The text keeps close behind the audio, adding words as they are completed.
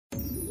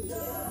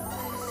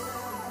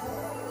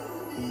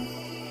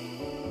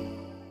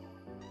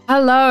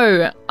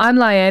Hello, I'm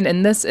Lyanne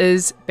and this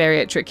is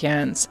Bariatric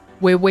Yarns,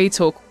 where we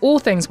talk all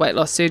things weight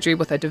loss surgery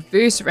with a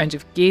diverse range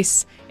of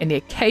guests and the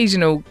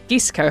occasional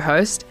guest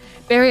co-host.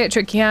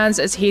 Bariatric Yarns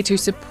is here to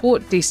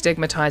support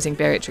destigmatising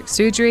bariatric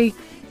surgery,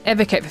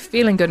 advocate for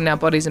feeling good in our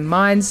bodies and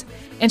minds,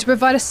 and to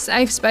provide a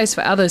safe space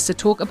for others to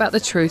talk about the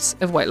truths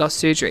of weight loss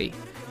surgery.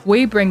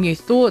 We bring you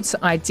thoughts,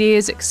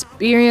 ideas,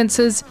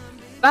 experiences,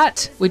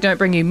 but we don't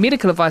bring you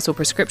medical advice or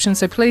prescriptions,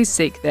 so please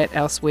seek that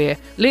elsewhere.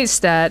 Let's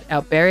start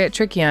our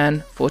bariatric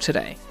yarn for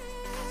today.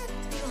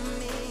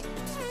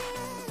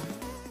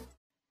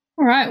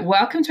 All right,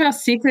 welcome to our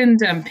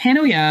second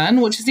panel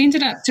yarn, which has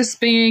ended up just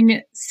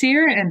being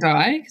Sarah and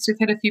I, because we've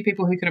had a few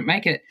people who couldn't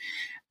make it.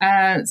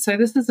 So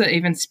this is an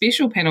even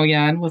special panel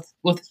yarn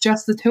with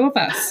just the two of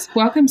us.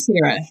 Welcome,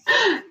 Sarah.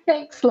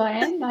 Thanks,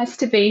 Lyanne. Nice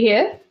to be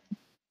here.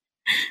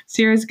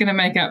 Sarah's going to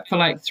make up for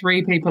like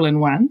three people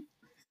in one.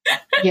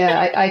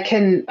 Yeah, I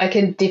can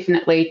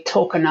definitely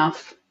talk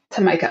enough to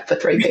make up for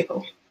three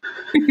people.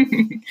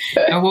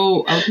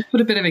 I'll just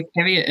put a bit of a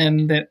caveat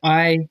in that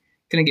I'm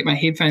going to get my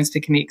headphones to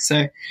connect.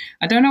 So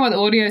I don't know what the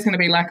audio is going to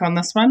be like on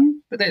this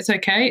one, but that's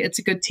okay. It's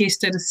a good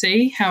tester to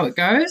see how it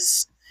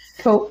goes.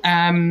 Cool.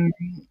 How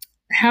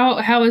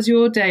has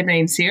your day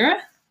been, Sarah?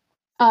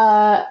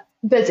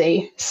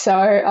 Busy. So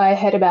I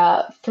had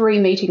about 3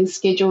 meetings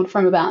scheduled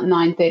from about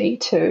 9:30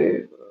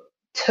 to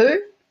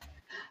 2.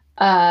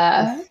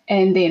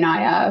 And then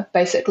I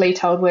basically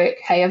told work,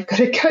 hey, I've got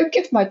to go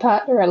give my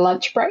partner a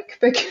lunch break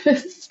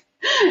because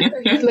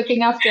he's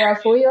looking after our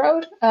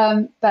 4-year-old.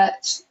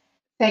 But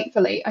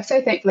thankfully,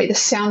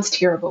 this sounds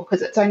terrible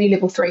because it's only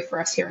level 3 for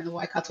us here in the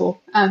Waikato.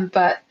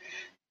 But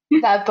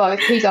they're both,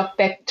 he's off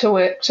back to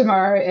work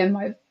tomorrow and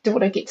my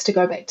daughter gets to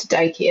go back to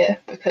daycare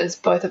because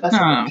both of us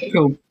are working.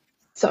 Cool.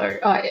 So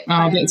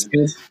that's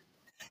good.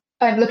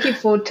 I'm looking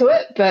forward to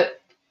it, but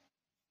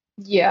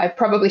yeah, I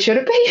probably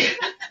shouldn't be.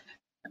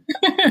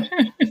 No,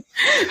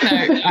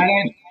 I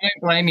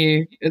don't blame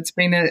you. It's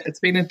been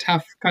a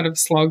tough kind of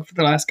slog for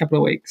the last couple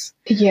of weeks.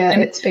 Yeah,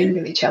 and it's been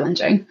really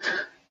challenging.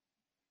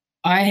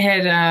 I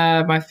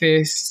had my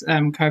first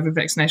COVID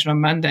vaccination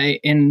on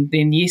Monday, and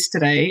then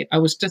yesterday I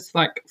was just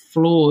like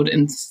floored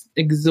and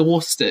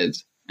exhausted.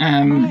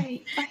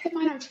 I had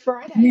mine on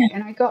Friday,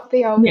 and I got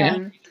the old.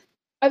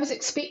 I was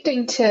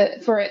expecting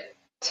for it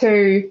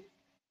to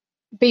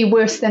be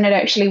worse than it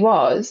actually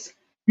was.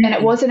 And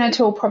it wasn't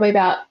until probably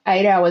about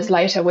 8 hours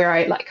later where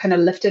I like kind of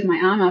lifted my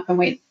arm up and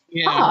went,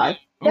 that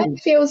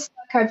feels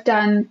like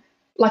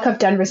I've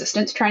done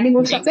resistance training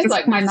or something,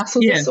 like my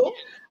muscles are sore.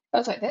 I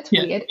was like, that's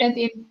weird. And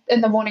then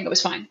in the morning it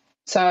was fine.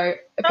 So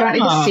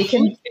apparently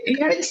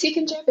the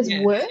second jab is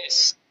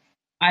worse.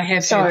 I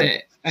have heard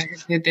that. I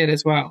have heard that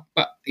as well.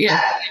 But yeah,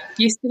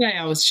 yesterday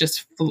I was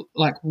just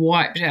like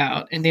wiped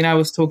out, and then I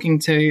was talking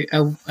to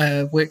a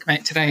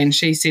workmate today, and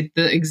she said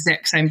the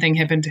exact same thing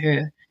happened to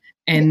her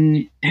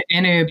and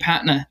her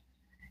partner.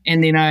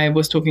 And then I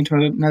was talking to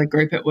another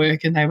group at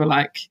work, and they were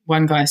like,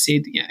 one guy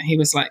said, he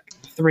was like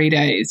 3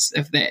 days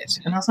of that.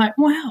 And I was like,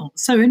 wow,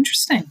 so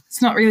interesting.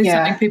 It's not really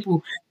something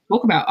people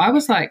talk about. I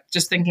was like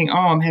just thinking,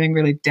 I'm having a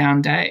really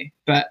down day.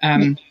 But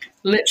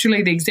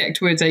literally the exact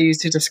words I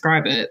used to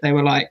describe it, they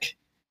were like,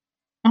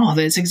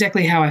 that's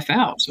exactly how I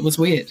felt. It was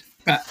weird.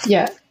 But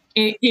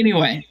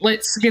anyway,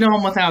 let's get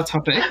on with our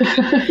topic.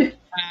 I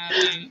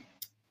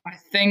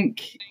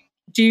think...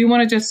 Do you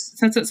want to just,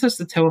 since it's just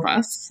the two of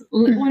us,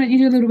 why don't you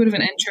do a little bit of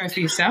an intro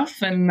for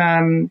yourself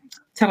and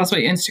tell us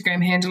what your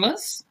Instagram handle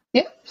is?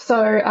 Yep.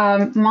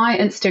 So my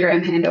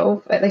Instagram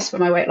handle, at least for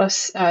my weight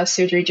loss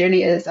surgery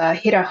journey, is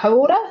Hira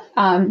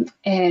Hauora.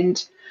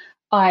 And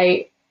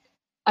I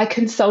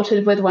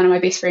consulted with one of my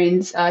best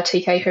friends,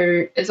 TK,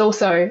 who is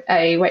also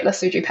a weight loss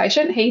surgery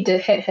patient. He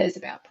had his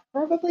about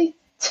probably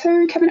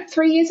 2, coming up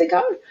 3 years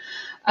ago.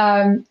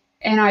 And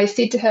I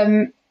said to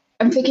him,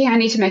 I'm thinking I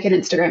need to make an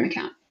Instagram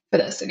account for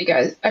this. And he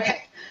goes,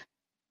 okay.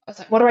 I was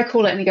like, what do I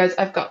call it? And he goes,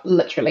 I've got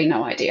literally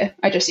no idea.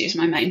 I just use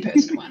my main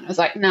personal one. I was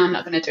like, no, I'm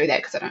not going to do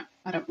that because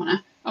I don't want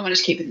to. I want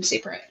to keep them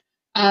separate.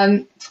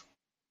 And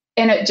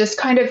it just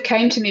kind of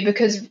came to me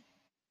because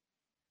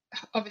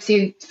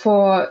obviously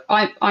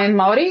I'm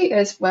Māori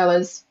as well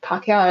as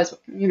Pākehā, as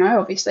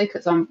obviously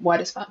because I'm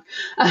white as fuck.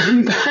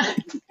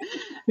 But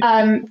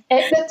at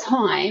the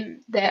time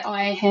that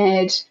I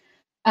had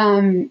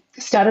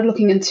started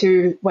looking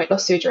into weight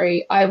loss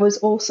surgery, I was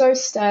also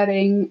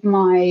starting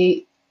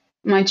my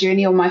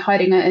journey or my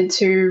haerenga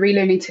into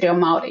relearning te reo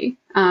Māori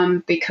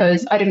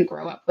because I didn't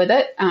grow up with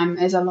it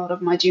as a lot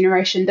of my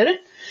generation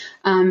didn't.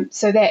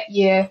 So that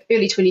year,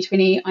 early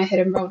 2020, I had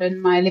enrolled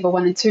in my level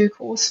 1 and 2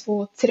 course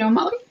for te reo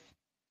Māori.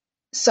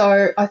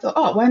 So I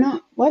thought, why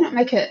not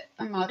make it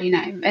a Māori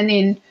name? And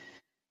then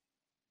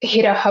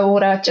Hira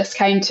Hauora just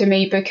came to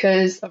me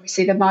because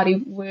obviously the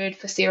Māori word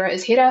for Sarah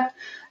is hira.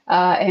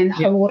 And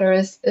Hauora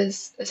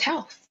is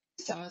health.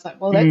 So I was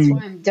like, well, that's why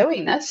I'm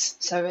doing this.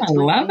 So it's I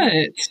love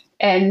it.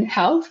 And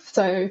health.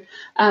 So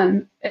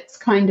it's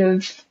kind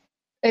of,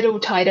 it all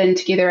tied in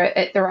together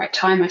at the right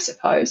time, I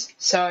suppose.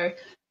 So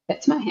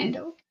that's my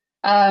handle.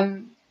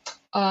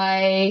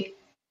 I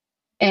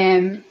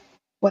am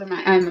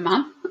I'm a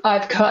mum.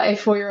 I've got a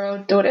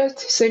 4-year-old daughter,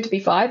 soon to be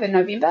 5 in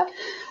November.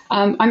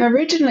 I'm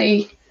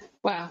originally,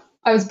 I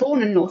was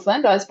born in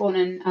Northland. I was born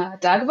in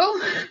Dargaville.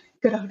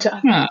 Good old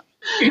Dargaville.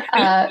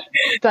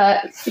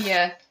 But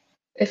yeah,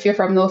 if you're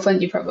from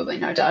Northland, you probably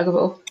know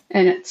Dargaville,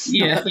 and it's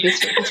not got the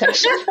best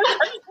reputation.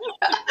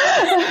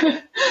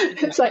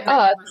 It's like,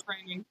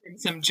 refraining from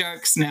some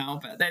jokes now,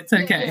 but that's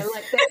okay. Yeah,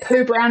 like that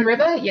Pooh Brown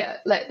River,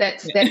 like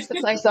that's the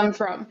place I'm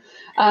from.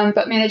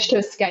 But managed to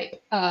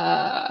escape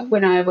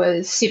when I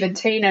was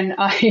 17, and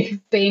I've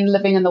been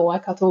living in the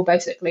Waikato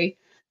basically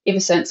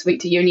ever since.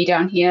 Went to uni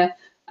down here.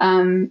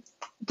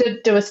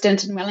 Did do a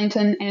stint in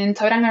Wellington and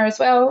Tauranga as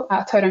well.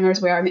 Tauranga is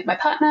where I met my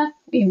partner.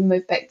 We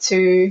moved back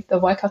to the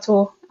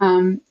Waikato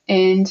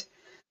and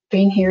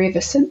been here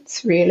ever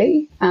since,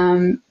 really.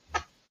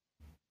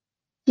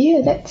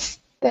 Yeah,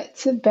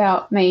 that's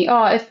about me.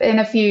 Oh,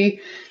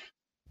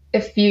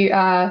 if you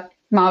are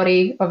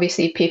Māori,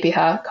 obviously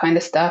pepeha kind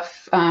of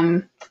stuff.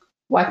 Kainui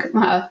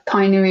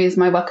is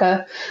my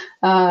waka.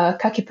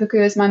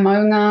 Kakipuku is my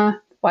maunga.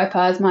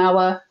 Waipa is my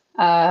awa.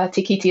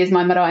 Te Kiti is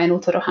my marae and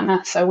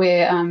Otorohanga. So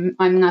I'm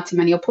Ngāti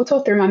Mani o Poto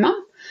through my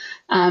mum.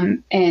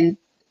 And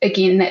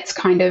again, that's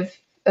kind of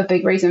a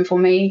big reason for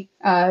me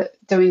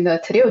doing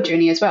the Te Reo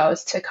journey as well,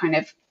 is to kind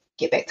of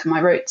get back to my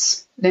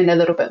roots, learn a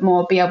little bit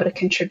more, be able to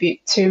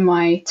contribute to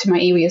my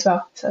iwi as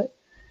well. So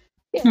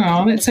yeah.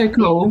 Oh, that's so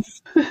cool.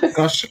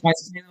 Gosh, I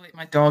just need to let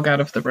my dog out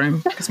of the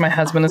room because my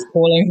husband is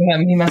calling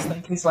him. He must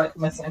think he's like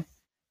missing.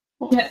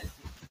 Yeah.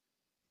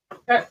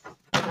 Go.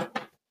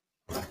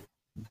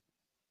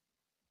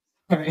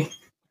 Sorry.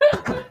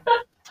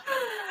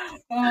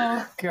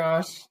 Oh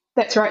gosh.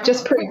 That's right.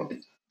 Just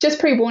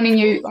pre-warning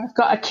you, I've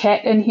got a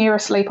cat in here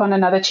asleep on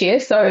another chair,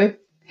 so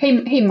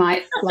he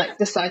might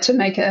decide to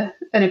make an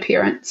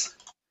appearance.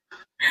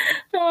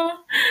 Oh,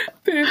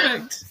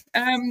 perfect.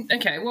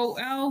 Okay,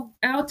 well,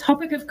 our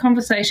topic of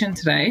conversation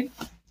today,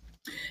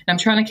 I'm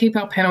trying to keep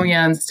our panel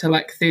yarns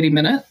to 30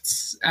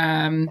 minutes,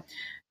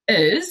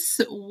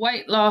 is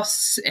weight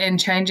loss and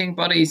changing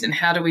bodies, and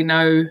how do we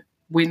know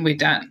when we're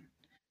done?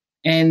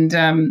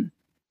 And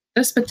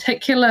this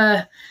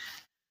particular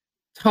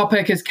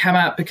topic has come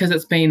up because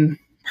it's been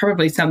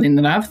probably something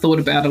that I've thought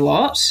about a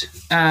lot.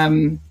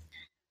 And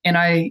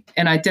I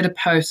did a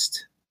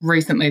post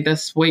recently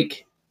this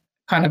week,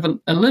 kind of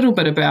a little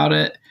bit about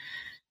it.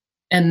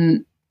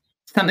 And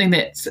something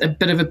that's a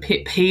bit of a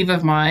pet peeve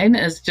of mine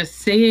is just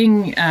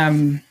seeing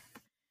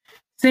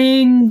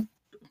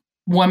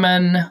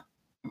women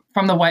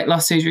from the weight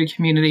loss surgery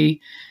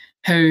community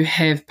who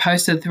have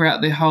posted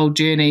throughout their whole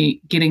journey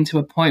getting to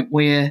a point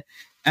where,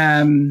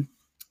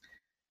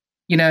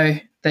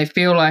 they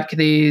feel like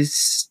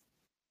there's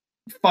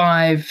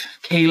 5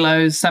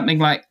 kilos, something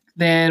like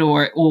that,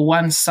 or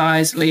one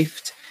size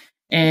left.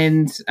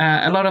 And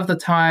a lot of the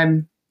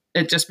time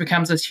it just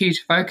becomes this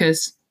huge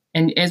focus.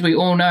 And as we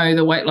all know,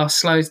 the weight loss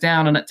slows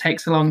down and it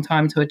takes a long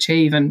time to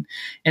achieve. And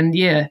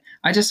yeah,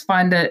 I just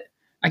find that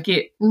I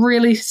get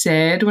really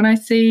sad when I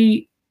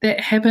see that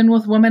happen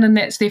with women, and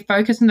that's their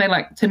focus. And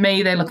to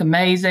me, they look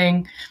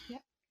amazing.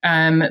 Yep.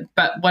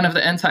 But one of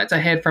the insights I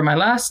had from my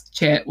last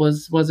chat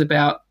was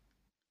about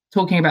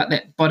talking about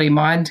that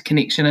body-mind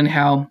connection, and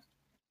how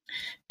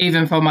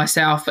even for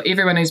myself, for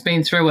everyone who's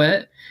been through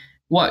it,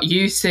 what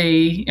you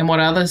see and what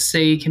others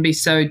see can be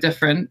so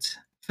different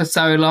for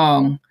so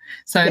long.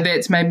 So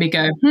that's made me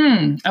go,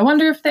 I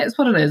wonder if that's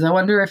what it is. I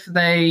wonder if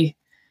they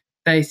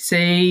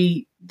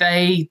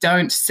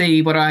don't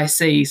see what I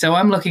see. So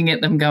I'm looking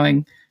at them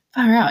going,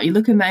 far out, you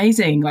look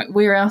amazing.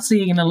 Where else are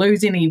you going to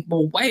lose any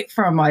more weight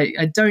from?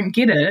 I don't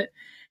get it.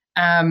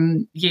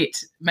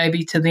 Yet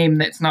maybe to them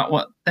that's not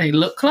what they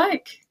look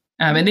like.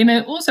 And then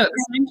also at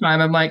the same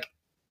time, I'm like,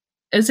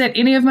 is that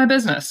any of my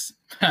business?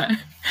 I'd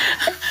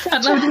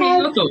love to hear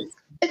your thoughts.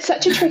 It's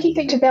such a tricky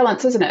thing to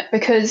balance, isn't it?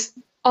 Because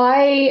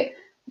I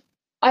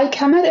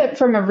come at it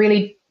from a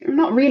really,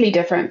 not really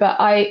different, but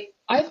I'd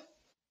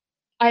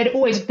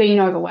always been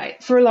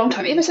overweight for a long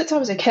time, ever since I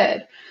was a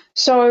kid.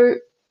 So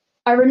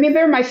I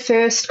remember my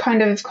first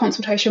kind of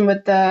consultation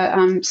with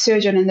the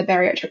surgeon and the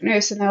bariatric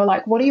nurse, and they were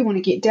like, what do you want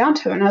to get down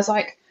to? And I was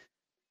like,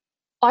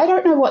 I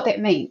don't know what that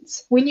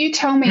means. When you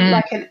tell me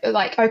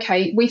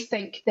okay, we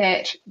think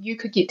that you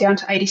could get down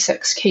to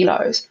 86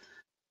 kilos,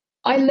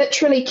 I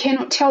literally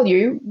cannot tell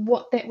you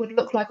what that would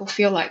look like or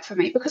feel like for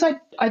me, because I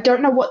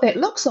don't know what that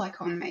looks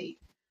like on me.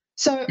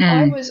 So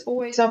I was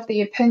always of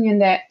the opinion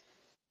that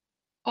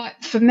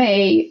for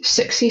me,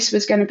 success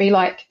was going to be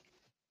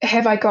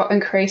have I got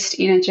increased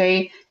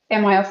energy?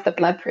 Am I off the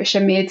blood pressure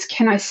meds?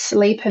 Can I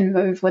sleep and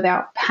move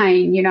without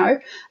pain?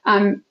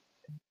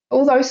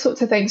 All those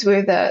sorts of things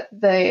were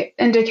the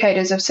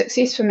indicators of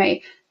success for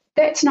me.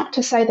 That's not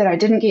to say that I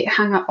didn't get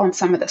hung up on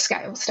some of the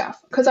scale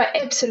stuff, because I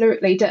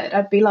absolutely did.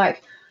 I'd be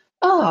like,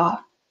 I'm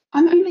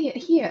only at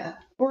here,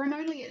 or I'm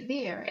only at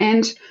there.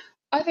 And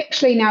I've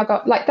actually now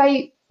got,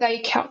 they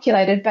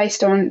calculated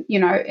based on,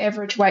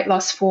 average weight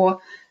loss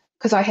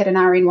because I had an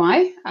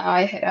RNY,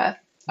 I had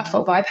a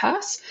full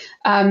bypass.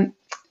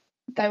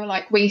 they were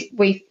like,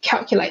 we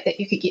calculate that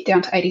you could get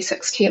down to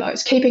 86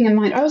 kilos, keeping in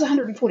mind I was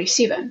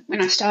 147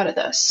 when I started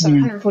this, so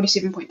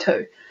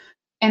 147.2.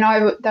 And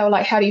they were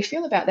like, how do you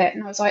feel about that?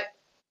 And I was like,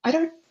 I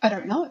don't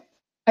know.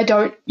 I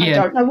don't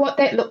know what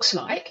that looks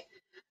like.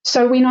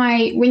 So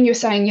when you're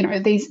saying, you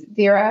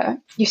know,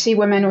 you see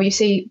women or you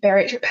see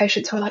bariatric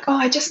patients who are like, oh,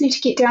 I just need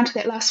to get down to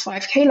that last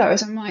 5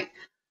 kilos. I'm like,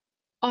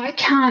 I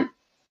can't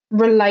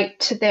relate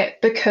to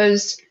that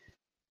because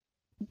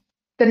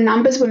the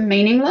numbers were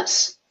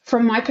meaningless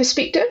from my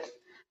perspective.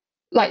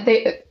 Like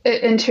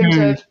in terms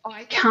of,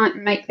 I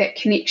can't make that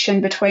connection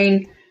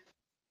between,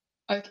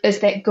 is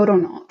that good or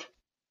not?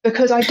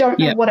 Because I don't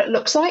know what it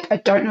looks like. I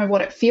don't know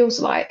what it feels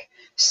like.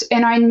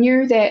 And I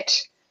knew that,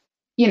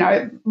 you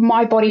know,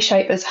 my body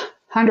shape is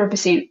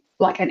 100%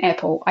 like an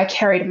apple. I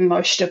carried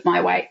most of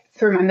my weight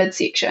through my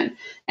midsection.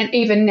 And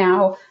even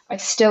now, I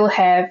still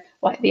have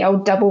like the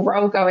old double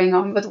roll going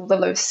on with all the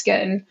loose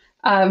skin.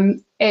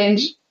 And,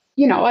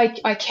 you know,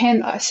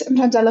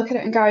 sometimes I look at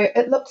it and go,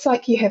 it looks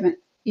like you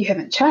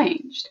haven't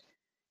changed.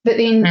 But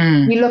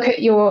then you look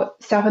at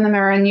yourself in the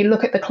mirror and you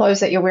look at the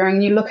clothes that you're wearing,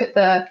 and you look at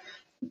the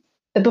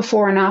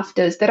before and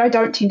afters that I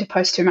don't tend to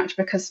post too much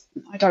because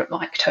I don't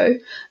like to.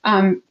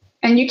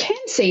 And you can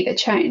see the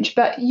change,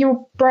 but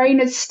your brain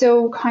is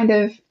still kind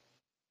of,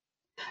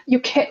 you're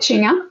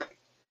catching up.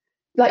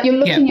 Like you're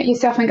looking at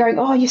yourself and going,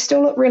 oh, you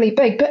still look really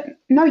big, but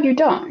no, you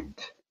don't.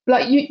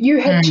 Like you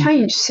have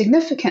changed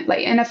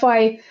significantly. And if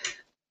I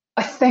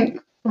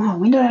think, oh,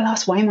 when did I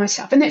last weigh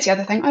myself? And that's the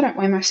other thing. I don't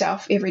weigh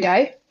myself every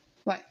day.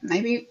 Like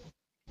maybe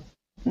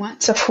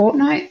once a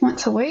fortnight,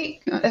 once a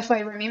week, if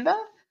I remember.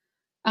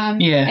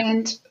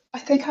 And I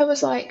think I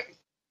was like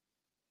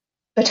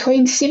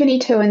between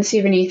 72 and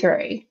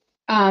 73.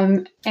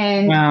 And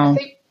I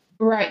think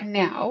right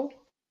now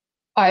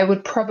I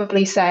would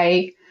probably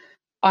say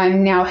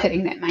I'm now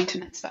hitting that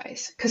maintenance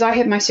phase because I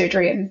had my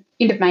surgery in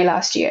end of May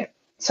last year.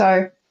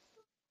 So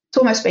it's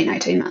almost been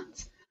 18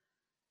 months.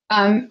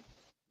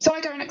 So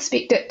I don't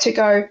expect it to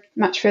go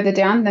much further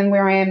down than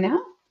where I am now.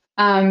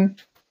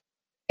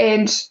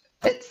 And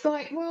it's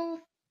like, well,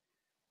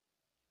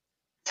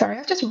 sorry,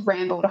 I've just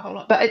rambled a whole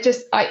lot, but I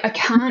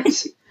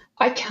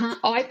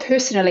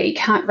personally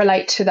can't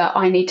relate to that.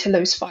 I need to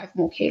lose 5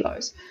 more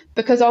kilos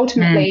because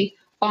ultimately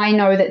I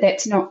know that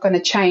that's not going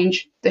to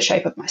change the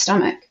shape of my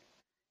stomach.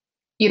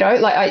 You know,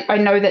 like I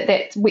know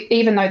that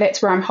even though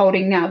that's where I'm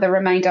holding now the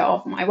remainder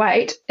of my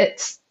weight,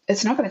 it's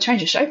not going to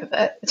change the shape of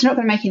it. It's not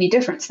going to make any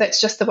difference. That's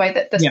just the way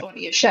that this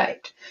body is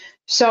shaped.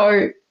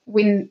 So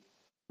when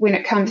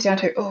it comes down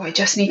to, oh, I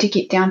just need to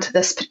get down to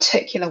this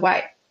particular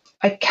weight,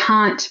 I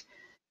can't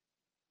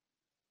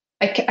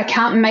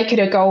make it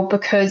a goal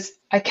because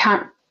I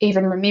can't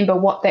even remember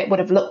what that would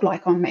have looked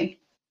like on me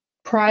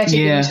prior to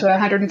getting to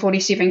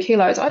 147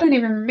 kilos. I don't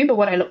even remember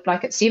what I looked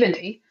like at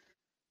 70.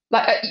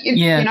 Like,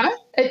 you know,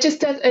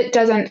 it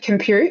doesn't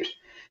compute.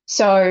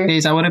 So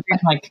Jeez, I would have been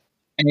like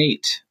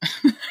 8.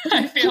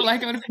 I feel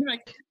like I would have been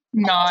like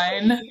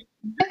 9.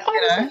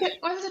 I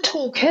was a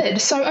tall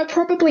kid, so I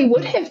probably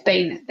would have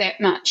been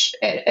that much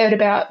at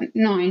about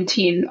 9,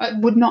 10. I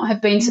would not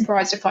have been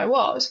surprised if I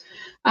was.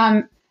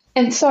 And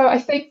so I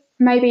think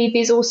maybe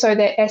there's also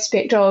that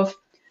aspect of,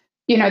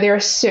 you know, there are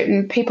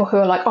certain people who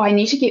are like, oh, I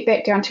need to get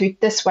back down to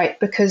this weight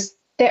because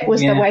that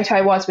was the weight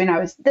I was when I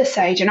was this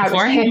age and I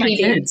was happy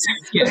then.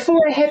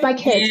 Before I had my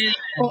kids.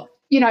 Or,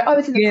 you know, I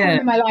was in the prime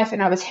of my life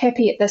and I was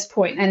happy at this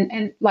point.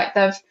 And like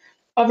they've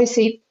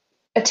obviously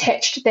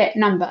attached that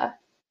number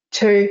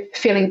to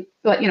feeling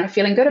like, you know,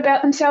 feeling good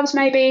about themselves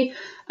maybe,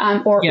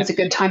 or it was a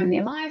good time in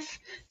their life.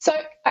 So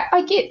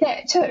I get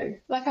that too.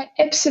 Like I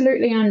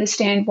absolutely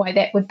understand why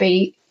that would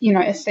be, you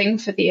know, a thing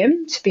for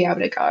them to be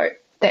able to go,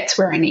 that's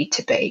where I need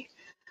to be.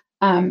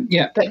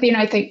 But then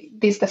I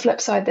think there's the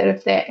flip side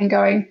of that and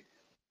going,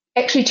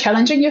 actually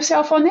challenging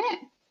yourself on that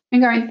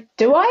and going,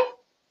 do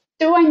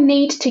I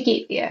need to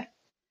get there?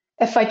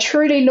 If I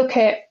truly look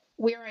at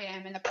where I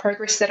am and the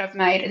progress that I've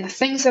made and the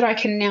things that I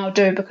can now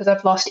do because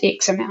I've lost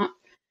X amount,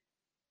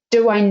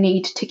 do I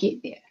need to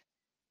get there?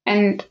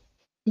 And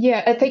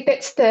I think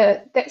that's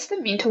the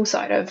mental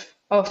side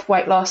of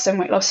weight loss and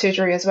weight loss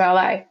surgery as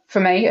well. For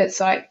me,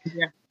 it's like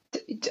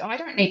I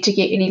don't need to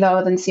get any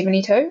lower than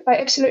 72. I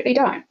absolutely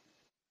don't,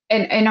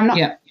 and I'm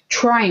not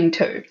trying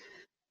to.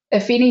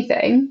 If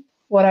anything,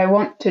 what I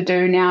want to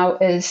do now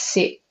is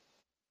set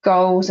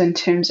goals in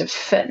terms of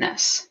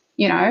fitness.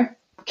 You know,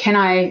 can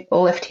I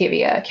lift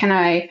heavier?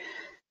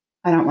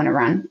 I don't want to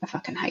run. I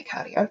fucking hate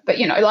cardio. But,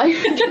 you know, like,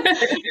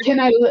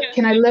 can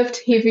I lift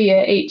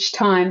heavier each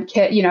time?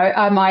 You know,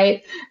 are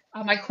my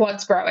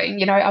quads growing?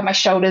 You know, are my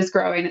shoulders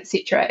growing,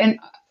 etc. And,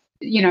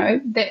 you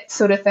know, that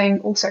sort of thing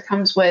also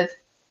comes with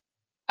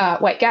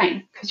weight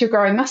gain because you're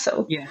growing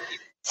muscle. Yeah.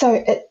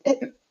 So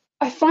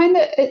I find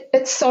that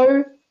it's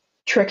so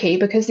tricky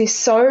because there's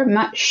so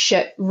much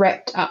shit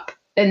wrapped up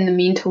in the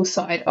mental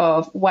side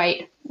of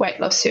weight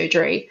loss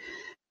surgery.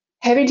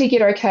 Having to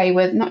get okay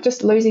with not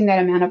just losing that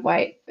amount of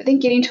weight, but then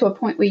getting to a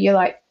point where you're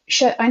like,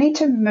 shit, I need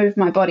to move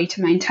my body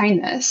to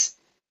maintain this.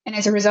 And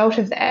as a result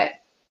of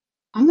that,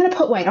 I'm going to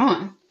put weight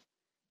on.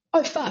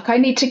 oh fuck, I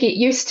need to get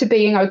used to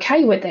being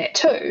okay with that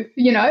too.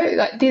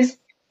 Like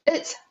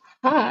it's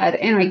hard,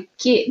 and I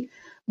get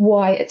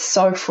why it's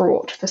so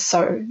fraught for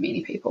so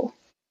many people.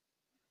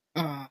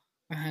 Oh,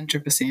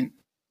 100%.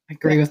 I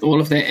agree Yeah. with all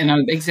of that. And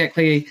I'm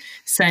exactly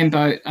same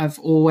boat. I've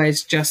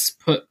always just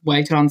put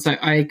weight on. So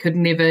I could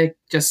never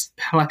just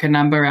pluck a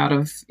number out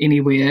of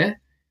anywhere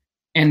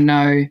and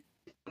know,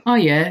 oh,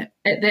 yeah,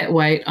 at that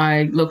weight,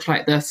 I look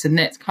like this. And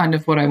that's kind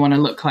of what I want to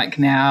look like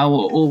now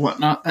or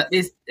whatnot. But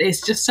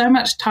there's just so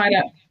much tied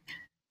up.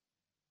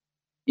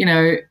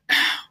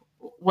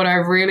 What I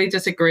really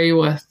disagree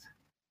with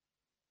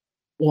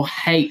or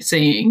hate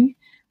seeing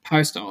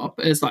post-op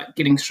is like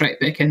getting straight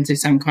back into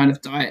some kind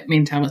of diet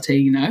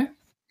mentality.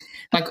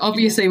 Like,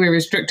 obviously, we're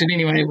restricted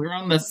anyway. We're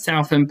on the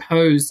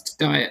self-imposed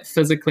diet,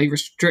 physically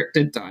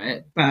restricted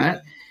diet,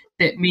 but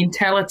that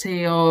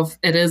mentality of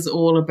it is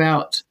all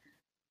about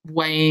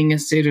weighing a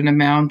certain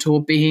amount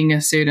or being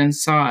a certain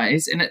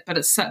size, but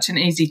it's such an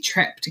easy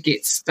trap to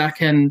get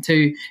stuck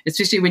into,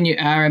 especially when you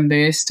are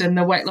immersed in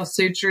the weight loss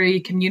surgery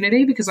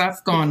community. Because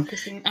I've done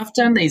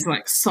these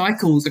like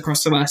cycles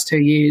across the last 2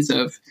 years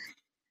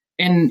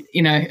and,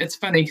 it's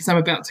funny because I'm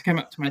about to come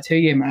up to my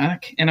 2-year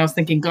mark and I was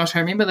thinking, gosh, I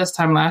remember this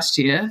time last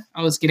year,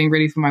 I was getting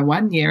ready for my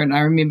 1 year and I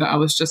remember I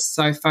was just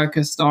so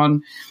focused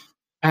on,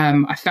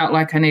 I felt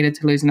like I needed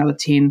to lose another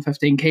 10,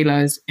 15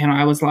 kilos. And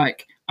I was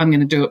like, I'm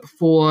going to do it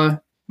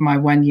before my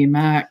 1 year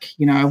mark.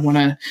 I want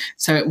to,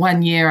 so at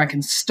 1 year I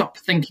can stop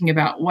thinking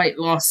about weight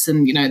loss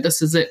and,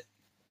 this is it.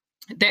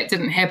 That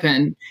didn't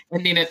happen.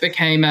 And then it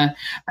became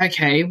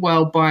okay,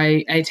 well,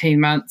 by 18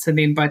 months and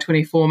then by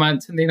 24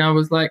 months. And then I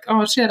was like,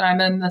 oh shit, I'm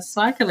in this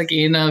cycle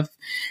again of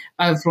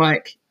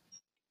like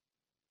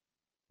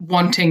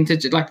wanting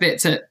to, like,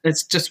 that's it.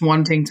 It's just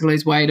wanting to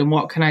lose weight. And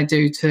what can I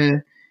do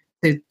to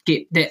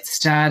get that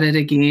started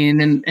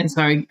again? And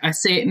so I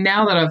see it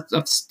now that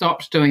I've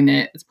stopped doing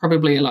that. It's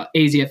probably a lot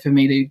easier for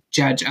me to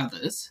judge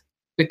others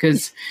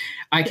because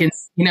I can,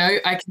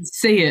 I can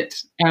see it.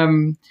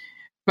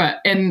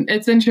 And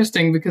it's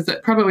interesting because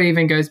it probably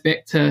even goes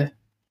back to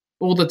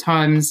all the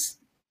times,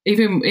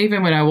 even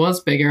when I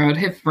was bigger, I'd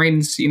have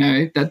friends,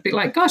 they'd be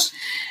like, gosh,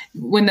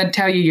 when they'd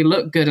tell you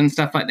look good and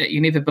stuff like that,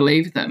 you never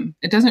believe them.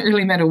 It doesn't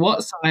really matter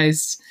what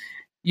size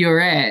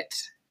you're at.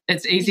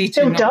 It's easy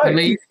to not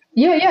believe.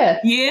 Yeah,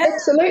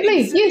 absolutely.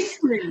 Exactly. Yes.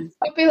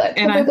 I'd be like,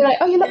 people would be like,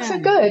 oh, you look so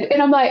good.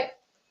 And I'm like,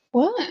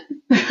 what?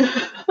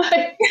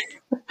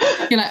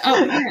 You're like,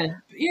 oh,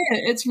 yeah,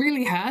 it's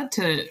really hard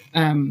to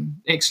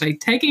actually,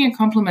 taking a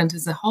compliment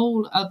is a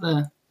whole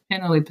other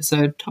panel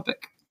episode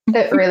topic.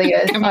 It really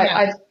is.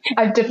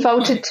 I've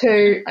defaulted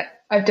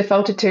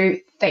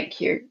to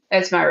thank you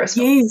as my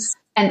response.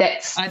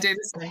 Yes. I do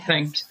the same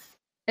thing.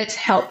 It's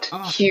helped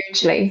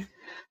hugely.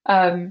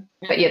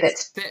 But yeah,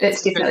 that's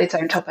definitely its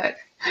own topic.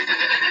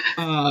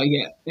 Oh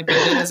yeah, but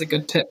that is a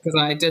good tip because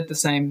I did the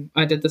same.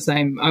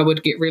 I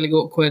would get really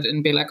awkward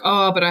and be like,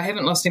 "Oh, but I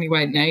haven't lost any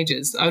weight in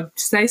ages." I would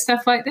say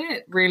stuff like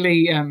that,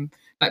 really,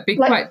 be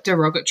quite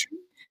derogatory.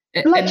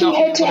 Like you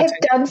had to have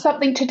done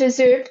something to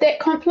deserve that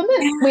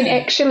compliment, when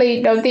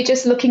actually, no, they're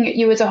just looking at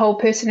you as a whole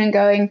person and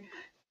going,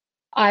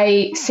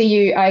 "I see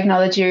you, I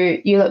acknowledge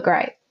you, you look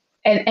great,"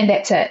 and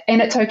that's it.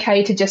 And it's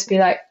okay to just be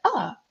like,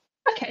 "Oh,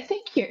 okay,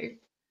 thank you."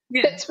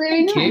 Yeah, that's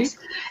really nice.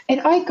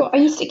 And I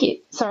used to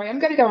get, sorry, I'm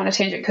going to go on a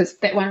tangent because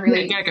that one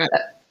really, go.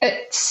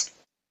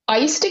 I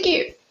used to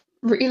get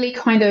really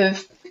kind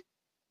of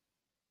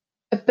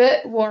a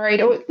bit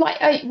worried, or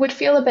like I would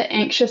feel a bit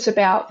anxious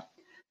about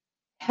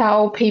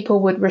how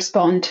people would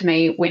respond to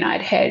me when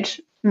I'd had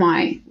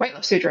my weight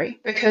loss surgery.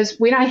 Because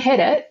when I had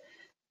it,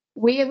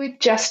 we were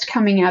just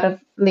coming out of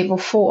level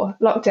 4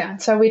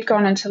 lockdown. So we'd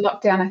gone into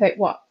lockdown, I think,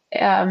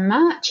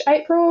 March,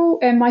 April,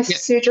 and my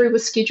surgery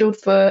was scheduled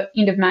for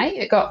end of May.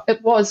 It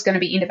was going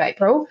to be end of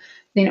April,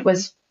 then it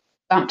was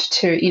bumped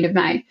to end of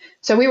May.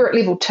 So we were at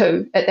level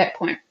 2 at that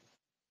point.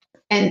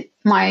 And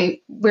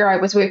where I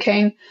was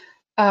working,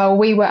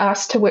 we were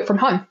asked to work from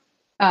home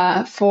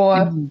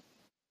for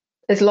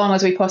as long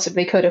as we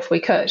possibly could, if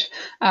we could.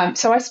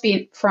 So I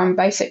spent from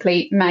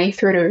basically May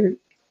through to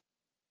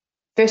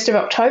 1st of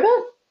October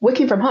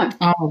working from home.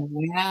 Oh,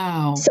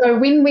 wow. So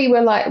when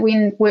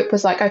work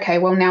was like, okay,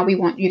 well, now we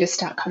want you to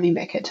start coming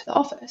back into the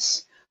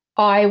office,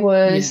 I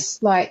was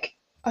like,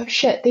 oh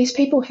shit, these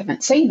people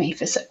haven't seen me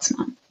for 6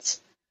 months.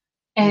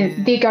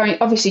 And they're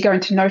obviously going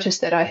to notice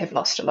that I have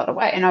lost a lot of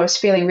weight. And I was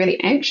feeling really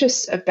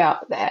anxious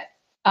about that.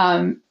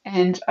 And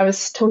I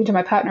was talking to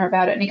my partner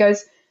about it, and he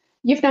goes,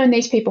 you've known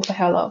these people for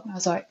how long? And I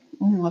was like,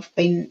 I've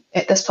been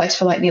at this place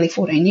for like nearly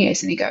 14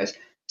 years. And he goes,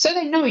 so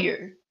they know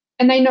you.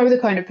 And they know the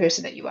kind of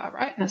person that you are,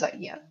 right? And I was like,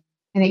 yeah.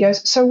 And he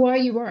goes, so why are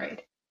you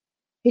worried?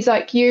 He's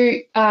like,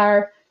 you're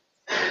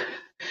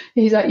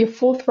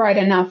forthright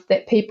enough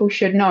that people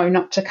should know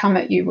not to come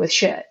at you with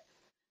shit.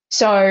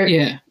 So,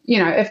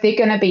 if they're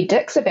going to be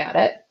dicks about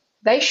it,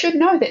 they should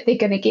know that they're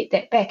going to get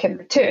that back in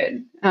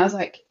return. And I was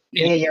like,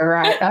 yeah, you're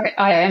right.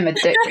 I am a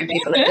dick when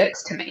people are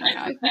dicks to me,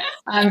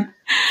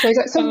 So he's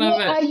like, so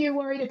what are you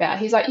worried about?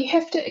 He's like, you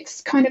have to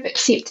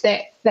accept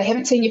that they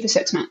haven't seen you for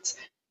 6 months.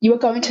 You are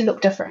going to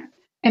look different.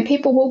 And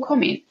people will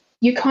comment.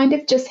 you kind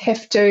of just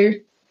have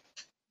to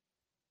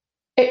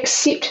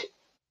accept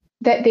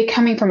that they're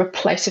coming from a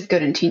place of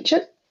good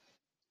intention,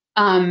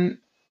 and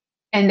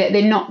that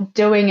they're not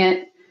doing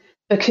it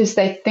because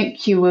they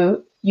think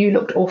you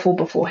looked awful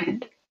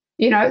beforehand.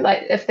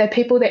 Like if they're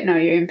people that know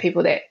you and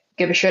people that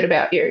give a shit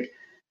about you,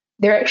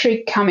 they're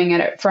actually coming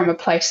at it from a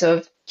place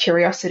of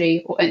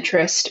curiosity or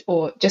interest,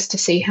 or just to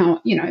see how,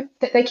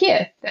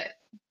 that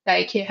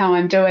they care how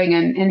I'm doing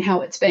and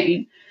how it's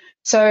been.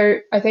 So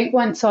I think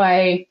once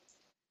I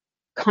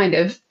kind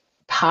of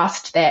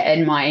passed that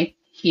in my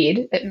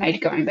head, it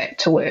made going back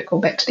to work or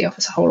back to the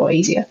office a whole lot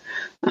easier.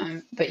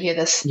 But yeah,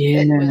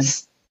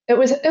 it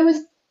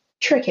was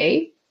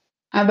tricky,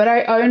 but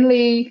I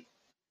only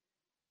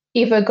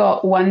ever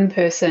got one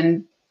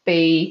person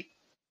be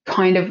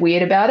kind of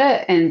weird about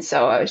it, and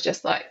so I was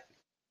just like,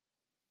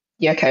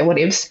 yeah, okay,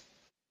 whatevs.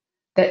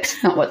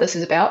 That's not what this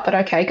is about, but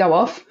okay, go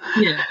off.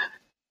 Yeah.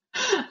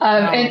 And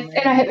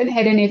I haven't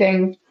had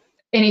anything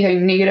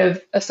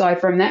negative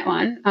aside from that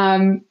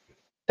one.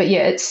 But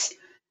yeah,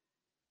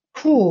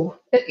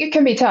 it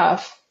can be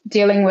tough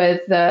dealing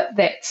with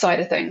that side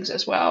of things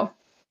as well.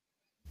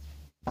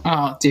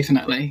 Oh,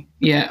 definitely.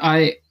 Yeah,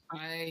 I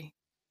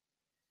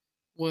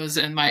was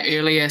in my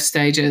earlier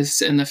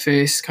stages in the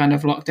first kind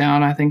of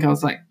lockdown. I think I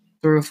was like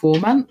 3 or 4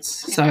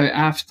 months. So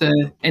after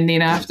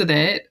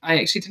that, I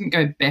actually didn't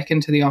go back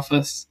into the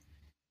office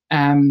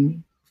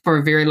for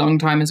a very long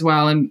time as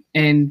well. And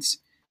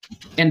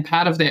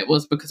part of that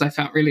was because I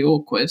felt really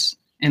awkward.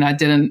 And I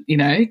didn't,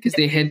 because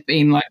there had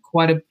been like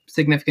quite a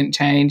significant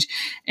change,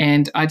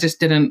 and I just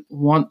didn't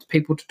want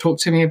people to talk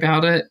to me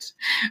about it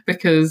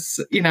because,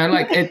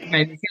 like it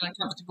made me feel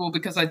uncomfortable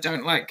because I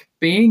don't like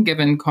being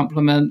given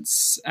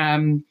compliments.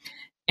 And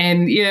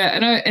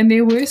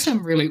there were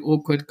some really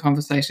awkward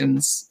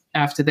conversations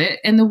after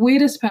that. And the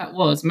weirdest part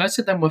was most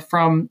of them were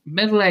from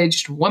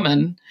middle-aged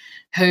women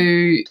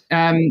who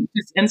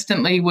just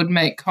instantly would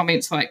make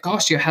comments like,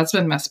 gosh, your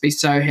husband must be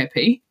so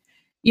happy.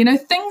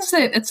 Things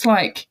that it's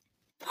like,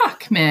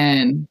 fuck,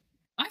 man,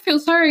 I feel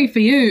sorry for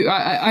you.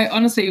 I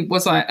honestly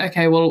was like,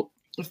 okay, well,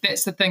 if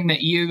that's the thing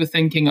that you were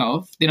thinking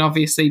of, then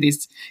obviously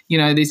there's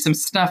some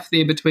stuff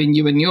there between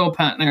you and your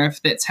partner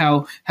if that's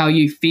how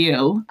you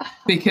feel.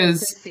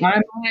 Because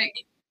I'm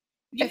like,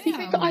 if you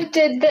think I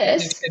did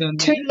this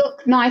to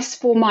look nice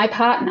for my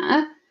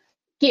partner,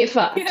 get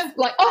fucked. Yeah.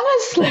 Like,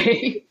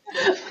 honestly.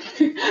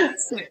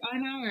 I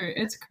know,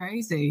 it's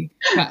crazy.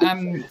 But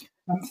I'm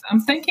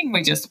thinking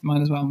we just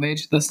might as well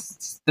merge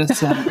this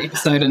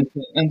episode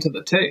into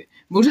the two.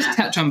 We'll just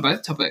touch on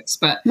both topics,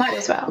 but might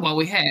as well. Well,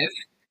 we have.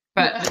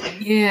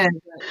 But yeah,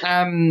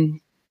 how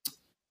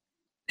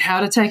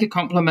to take a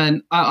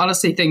compliment. I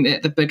honestly think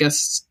that the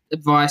biggest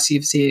advice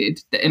you've said,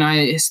 and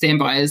I stand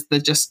by, is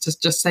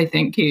just say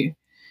thank you.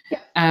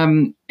 Yeah.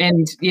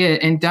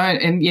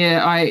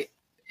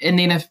 And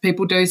then if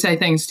people do say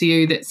things to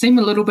you that seem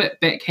a little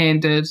bit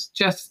backhanded,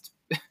 just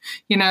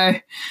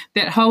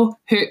that whole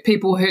hurt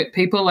people,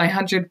 I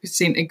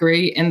 100%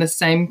 agree. And the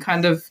same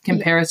kind of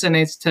comparison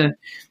as to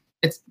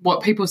it's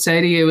what people say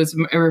to you is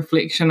a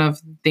reflection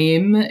of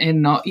them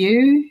and not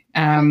you.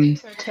 I think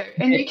so too.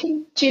 And you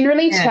can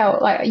generally tell,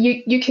 like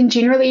you can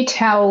generally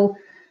tell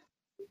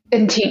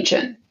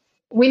intention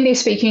when they're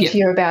speaking to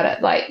you about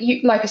it.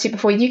 Like I said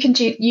before,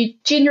 you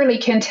generally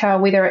can tell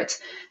whether it's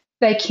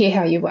they care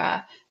how you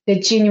are, they're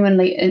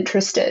genuinely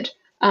interested.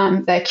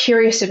 They're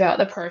curious about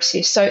the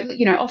process. So,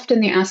 often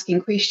they're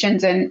asking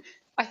questions, and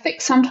I think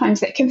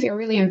sometimes that can feel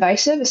really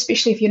invasive,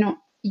 especially if you're not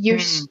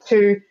used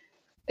to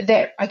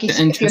that, I guess,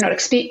 if you're not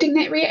expecting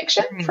that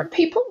reaction from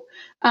people.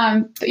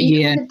 But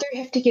you kind of do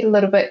have to get a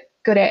little bit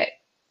good at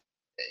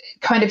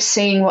kind of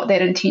seeing what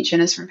that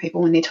intention is from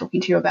people when they're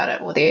talking to you about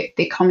it or they're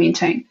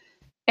commenting.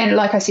 And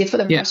like I said, for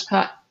the most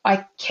part,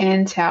 I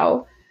can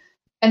tell.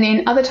 And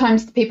then other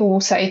times people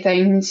will say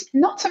things,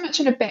 not so much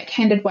in a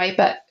backhanded way,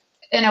 but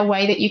in a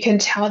way that you can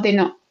tell they're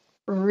not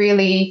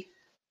really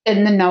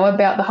in the know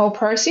about the whole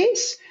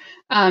process.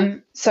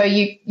 So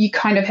you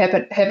kind of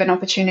have an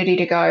opportunity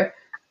to go,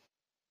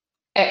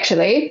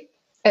 actually,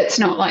 it's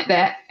not like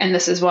that, and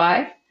this is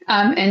why.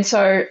 And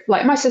so,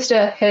 like, my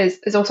sister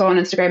is also on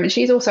Instagram, and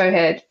she's also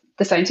had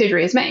the same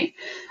surgery as me.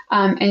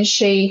 And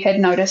she had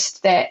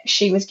noticed that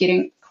she was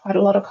getting quite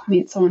a lot of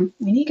comments on,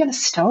 when are you going to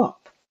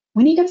stop?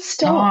 When are you going to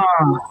stop?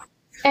 Oh.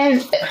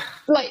 And,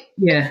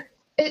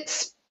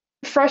 it's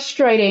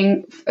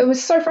frustrating. It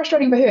was so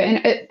frustrating for her,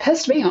 and it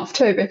pissed me off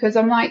too, because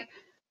I'm like,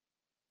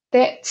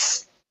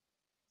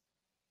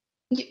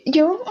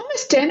 you're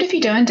almost damned if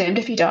you do and damned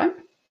if you don't.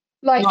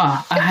 Like,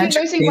 if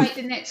you're losing weight,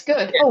 then that's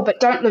good. Yeah. Oh, but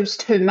don't lose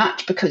too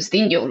much, because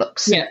then you'll look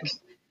sick. Yeah.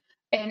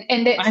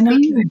 And that's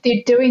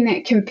they're doing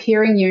that,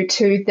 comparing you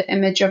to the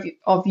image of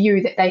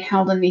you that they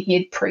held in their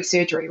head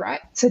pre-surgery, right?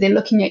 So they're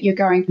looking at you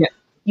going,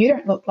 you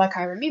don't look like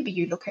I remember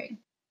you looking.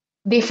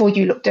 Therefore,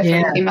 you look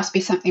different. There must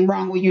be something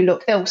wrong, or you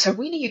look ill. So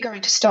when are you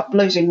going to stop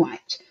losing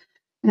weight?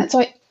 And it's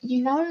like,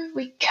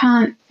 we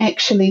can't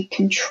actually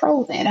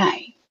control that,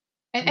 eh?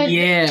 That's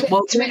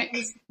when it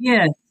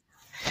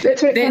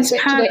comes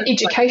back to the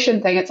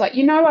education thing. It's like,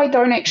 I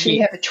don't actually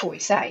have a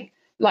choice, eh?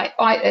 Like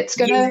it's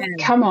going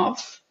to come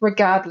off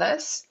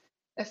regardless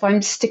if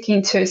I'm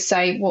sticking to,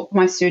 say, what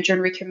my surgeon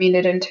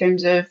recommended in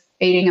terms of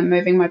eating and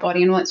moving my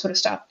body and all that sort of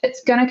stuff.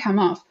 It's going to come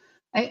off.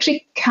 I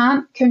actually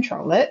can't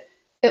control it.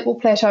 It will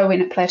plateau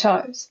when it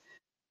plateaus.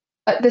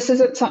 But this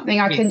isn't something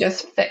I can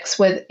just fix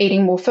with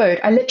eating more food.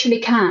 I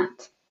literally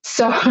can't.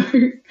 So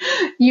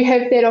you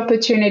have that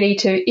opportunity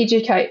to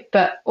educate,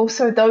 but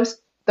also those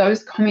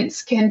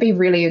comments can be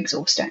really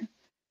exhausting,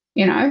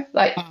 you know,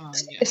 like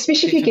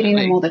especially if you're getting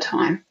them all the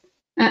time.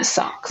 That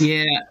sucks.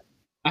 Yeah.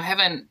 I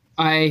haven't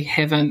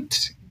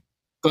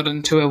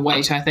gotten to a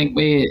weight, I think,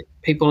 where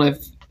people have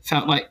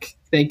felt like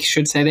they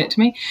should say that to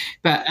me.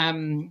 But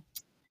I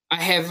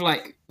have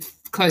like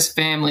close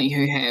family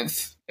who have,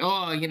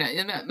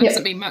 it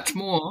mustn't be much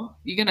more.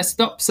 You're going to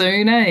stop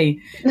soon, eh?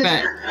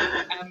 But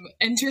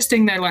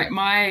interesting though, like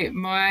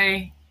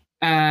my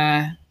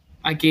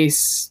I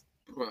guess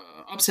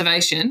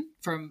observation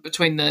from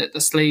between the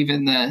sleeve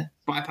and the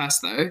bypass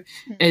though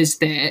is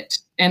that,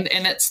 and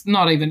it's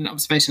not even an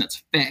observation,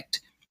 it's a fact,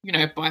 you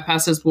know,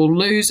 bypasses will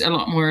lose a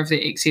lot more of their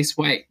excess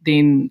weight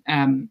than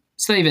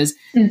sleevers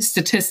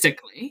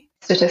statistically.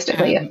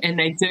 Yeah. And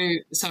they do.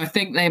 So I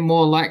think they're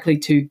more likely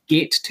to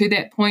get to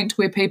that point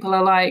where people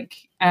are like,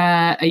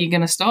 are you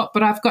going to stop?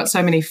 But I've got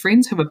so many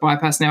friends who have a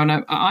bypass now,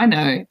 and I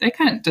know they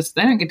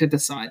don't get to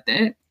decide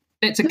that.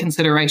 That's a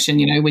consideration,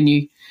 you know, when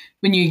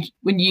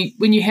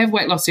you have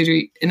weight loss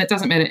surgery, and it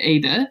doesn't matter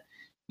either.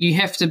 You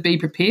have to be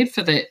prepared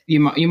for that.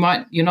 You're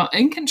not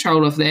in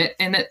control of that,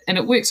 and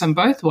it works on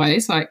both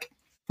ways. Like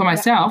for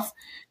myself,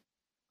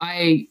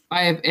 I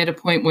am at a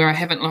point where I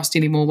haven't lost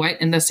any more weight,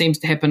 and this seems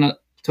to happen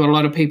to a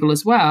lot of people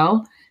as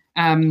well.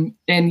 And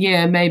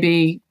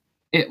maybe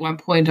at one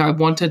point I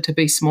wanted to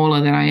be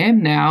smaller than I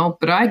am now,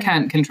 but I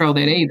can't control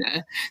that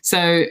either.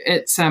 So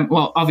it's,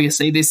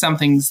 obviously there's some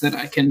things that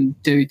I can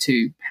do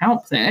to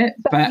help that.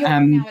 But you're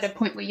now at a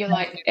point where you're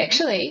like,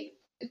 actually,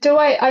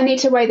 I need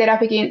to weigh that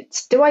up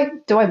against, do I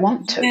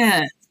want to?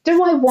 Yeah.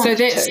 Do I want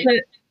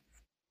to?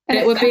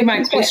 That would be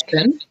my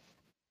question.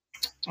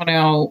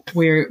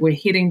 We're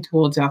heading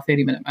towards our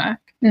 30-minute mark.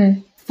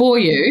 For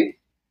you,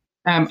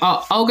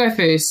 I'll go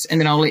first,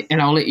 and then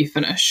I'll let you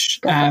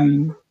finish.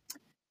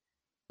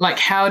 Like,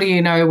 how do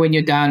you know when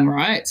you're done,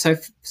 right? So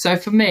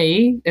for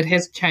me, it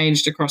has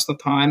changed across the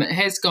time. It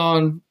has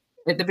gone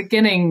at the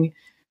beginning.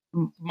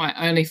 My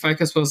only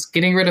focus was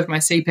getting rid of my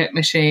CPAP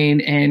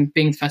machine and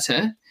being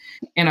fitter,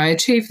 and I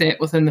achieved that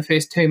within the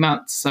first 2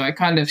 months. So I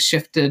kind of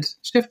shifted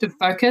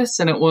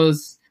focus, and it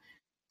was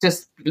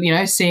just, you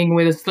know, seeing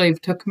where the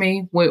sleeve took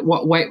me.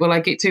 What weight will I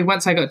get to?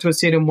 Once I got to a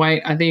certain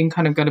weight, I then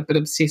kind of got a bit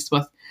obsessed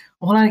with,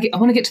 I want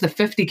to get to the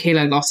 50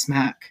 kilo loss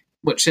mark,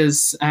 which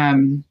is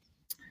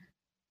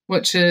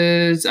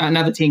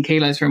another 10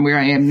 kilos from where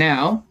I am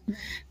now.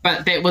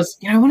 But that was,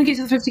 you know, I want to get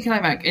to the 50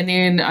 kilo mark. And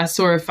then I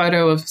saw a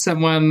photo of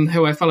someone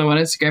who I follow on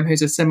Instagram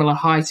who's a similar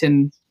height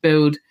and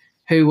build,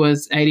 who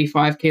was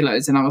 85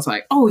 kilos. And I was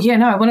like, oh, yeah,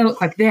 no, I want to look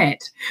like that.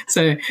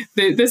 So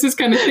this is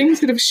kind of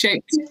things that have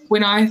shaped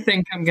when I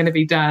think I'm going to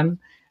be done.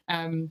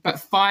 But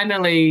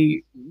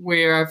finally,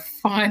 where I've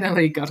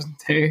finally gotten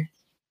to,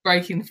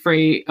 breaking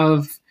free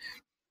of,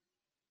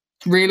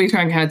 really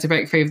trying hard to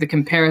break free of the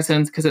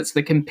comparisons, because it's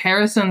the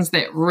comparisons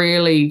that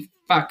really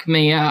fuck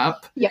me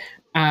up. Yeah.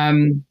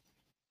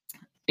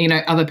 You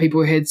know, other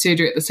people who had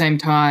surgery at the same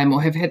time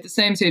or have had the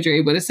same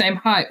surgery, we're the same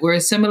height, we're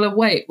a similar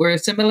weight, we're a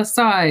similar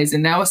size,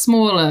 and now we're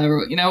smaller,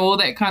 or, you know, all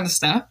that kind of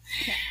stuff.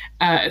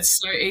 Yeah. It's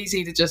so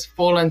easy to just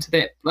fall into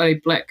that bloody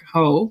black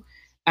hole.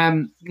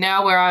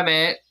 Now where I'm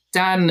at,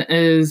 done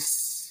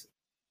is,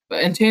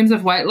 in terms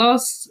of weight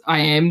loss, I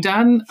am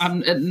done.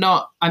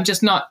 I'm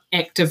just not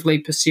actively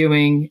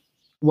pursuing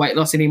weight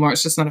loss anymore.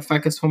 It's just not a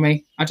focus for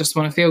me. I just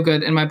want to feel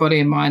good in my body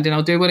and mind, and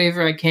I'll do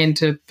whatever I can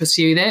to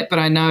pursue that. But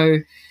I know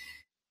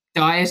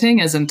dieting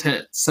isn't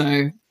it.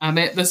 So I'm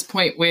at this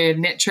point where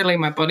naturally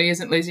my body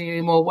isn't losing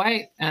any more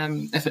weight.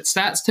 If it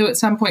starts to at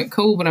some point,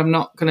 cool, but I'm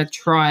not going to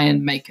try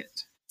and make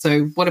it.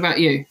 So what about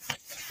you?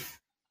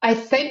 I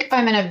think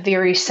I'm in a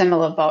very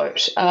similar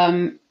boat.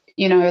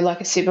 You know, like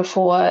I said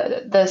before,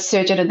 the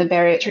surgeon and the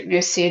bariatric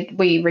nurse said,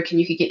 we reckon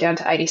you could get down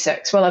to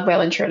 86. Well, I've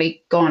well and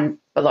truly gone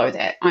below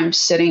that. I'm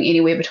sitting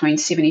anywhere between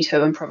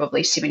 72 and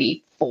probably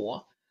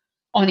 74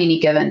 on any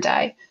given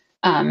day.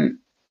 And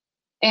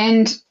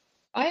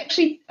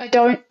I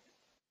don't,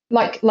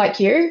 like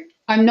you,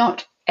 I'm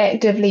not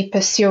actively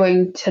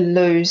pursuing to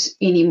lose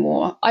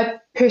anymore. I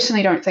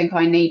personally don't think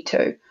I need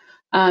to.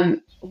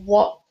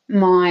 What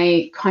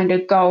my kind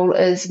of goal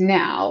is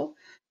now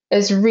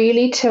is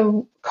really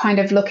to kind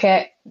of look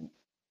at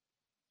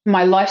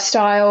my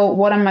lifestyle,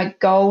 what are my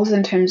goals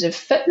in terms of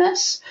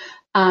fitness,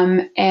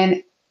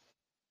 and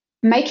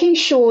making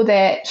sure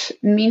that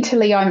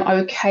mentally I'm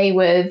okay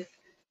with,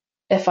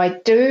 if I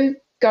do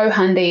go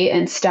handy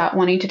and start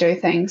wanting to do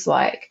things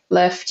like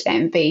lift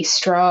and be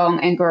strong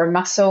and grow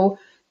muscle,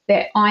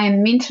 that I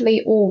am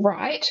mentally all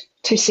right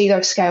to see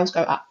those scales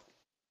go up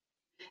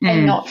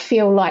and not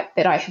feel like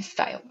that I have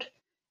failed.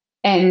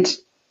 And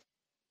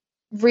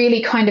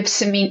really kind of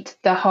cement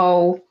the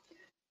whole,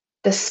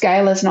 the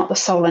scale is not the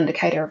sole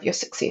indicator of your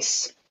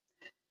success.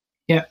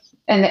 Yeah.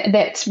 And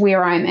that's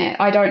where I'm at.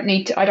 I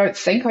don't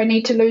think I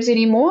need to lose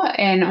any more.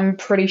 And I'm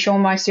pretty sure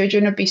my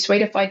surgeon would be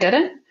sweet if I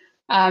didn't.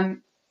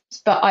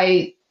 But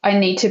I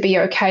need to be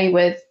okay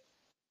with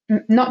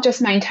not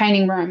just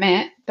maintaining where I'm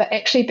at, but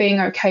actually being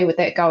okay with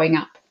that going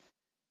up.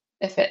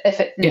 If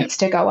it needs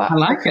to go up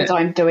because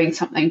I'm doing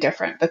something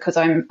different, because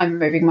I'm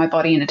moving my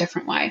body in a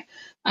different way.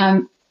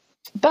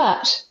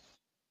 But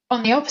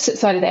on the opposite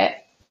side of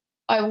that,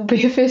 I will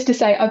be the first to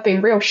say I've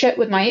been real shit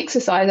with my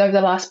exercise over the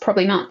last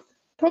probably month,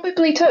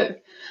 probably 2.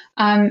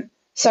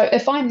 So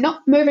if I'm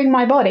not moving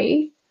my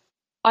body,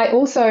 I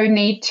also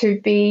need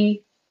to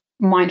be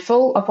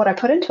mindful of what I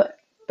put into it,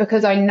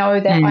 because I know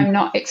that I'm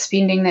not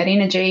expending that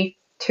energy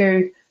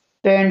to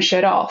burn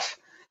shit off.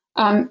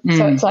 So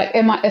it's like,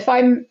 if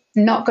I'm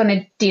not going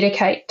to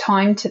dedicate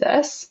time to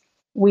this,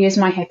 where's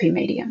my happy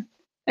medium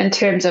in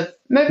terms of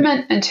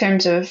movement, in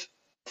terms of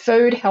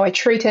food, how I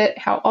treat it,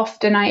 how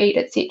often I eat,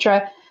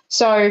 etc.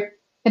 So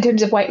in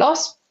terms of weight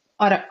loss,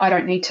 I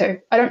don't need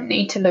to. I don't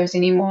need to lose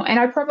any more, and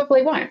I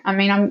probably won't. I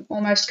mean, I'm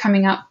almost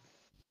coming up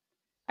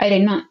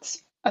 18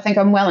 months. I think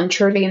I'm well and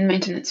truly in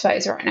maintenance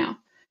phase right now.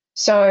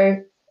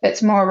 So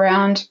it's more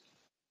around,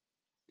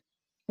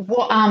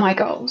 what are my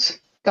goals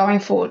going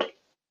forward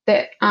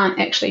that aren't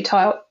actually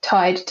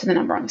tied to the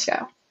number on the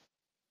scale.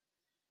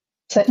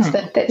 So that's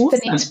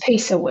the next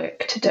piece of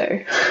work to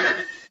do.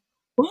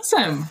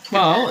 Awesome.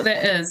 Well,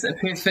 that is a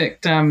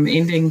perfect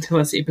ending to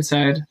this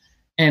episode.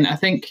 And I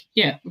think,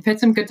 we've had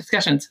some good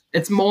discussions.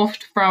 It's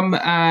morphed from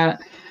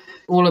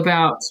all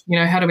about,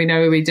 how do we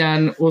know we're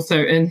done,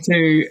 also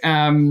into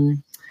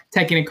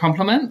taking a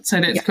compliment.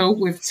 So that's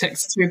cool. We've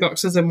ticked 2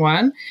 boxes in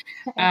one.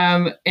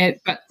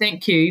 But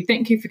thank you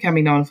for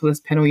coming on for this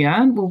panel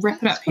yarn. We'll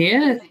wrap it up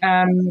here,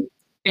 and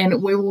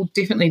we will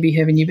definitely be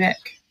having you back.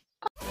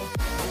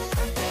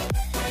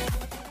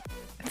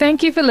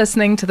 Thank you for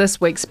listening to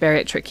this week's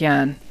Bariatric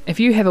Yarn.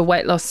 If you have a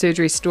weight loss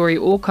surgery story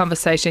or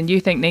conversation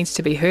you think needs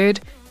to be heard,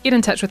 get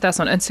in touch with us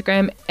on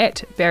Instagram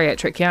at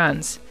Bariatric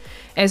Yarns.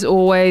 As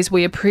always,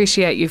 we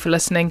appreciate you for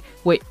listening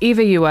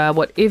wherever you are,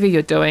 whatever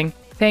you're doing.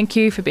 Thank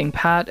you for being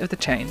part of the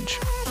change.